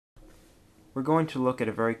We're going to look at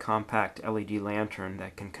a very compact LED lantern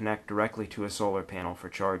that can connect directly to a solar panel for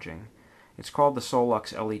charging. It's called the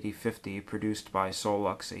SOLUX-LED-50, produced by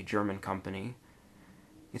Solux, a German company.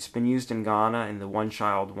 It's been used in Ghana in the One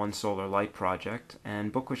Child, One Solar Light project,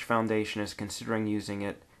 and Bookwish Foundation is considering using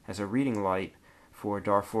it as a reading light for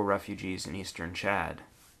Darfur refugees in eastern Chad.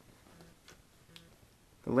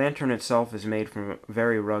 The lantern itself is made from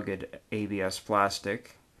very rugged ABS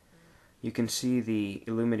plastic. You can see the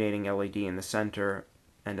illuminating LED in the center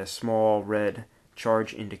and a small red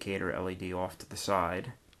charge indicator LED off to the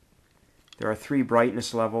side. There are 3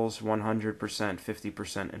 brightness levels, 100%,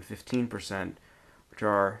 50%, and 15%, which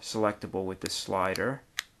are selectable with this slider.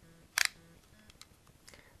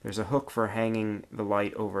 There's a hook for hanging the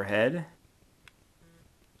light overhead,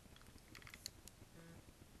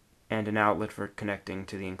 and an outlet for connecting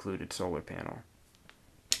to the included solar panel.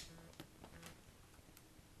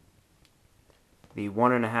 The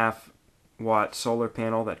 1.5 watt solar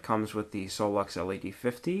panel that comes with the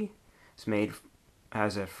SOLUX-LED-50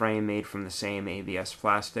 has a frame made from the same ABS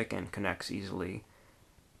plastic and connects easily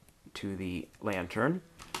to the lantern.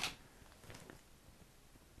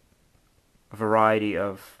 A variety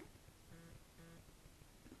of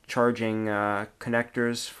charging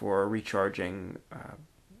connectors for recharging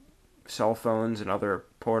cell phones and other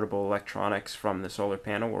portable electronics from the solar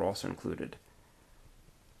panel were also included.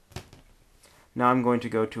 Now I'm going to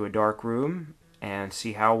go to a dark room and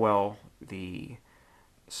see how well the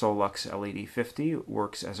SOLUX-LED-50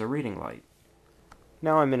 works as a reading light.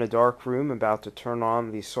 Now I'm in a dark room about to turn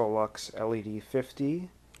on the SOLUX-LED-50.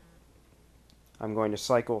 I'm going to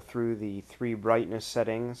cycle through the 3 brightness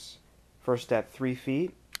settings, first at 3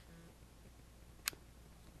 feet,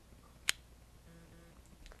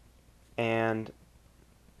 and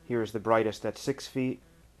here's the brightest at 6 feet,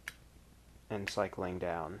 and cycling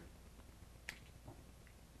down.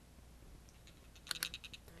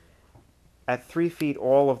 At 3 feet,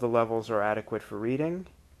 all of the levels are adequate for reading,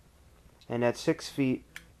 and at 6 feet,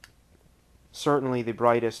 certainly the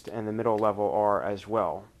brightest and the middle level are as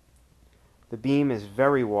well. The beam is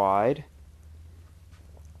very wide,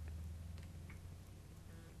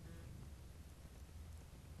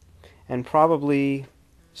 and probably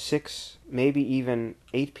 6, maybe even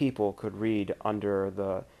 8 people could read under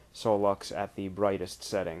the SOLUX at the brightest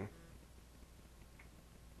setting.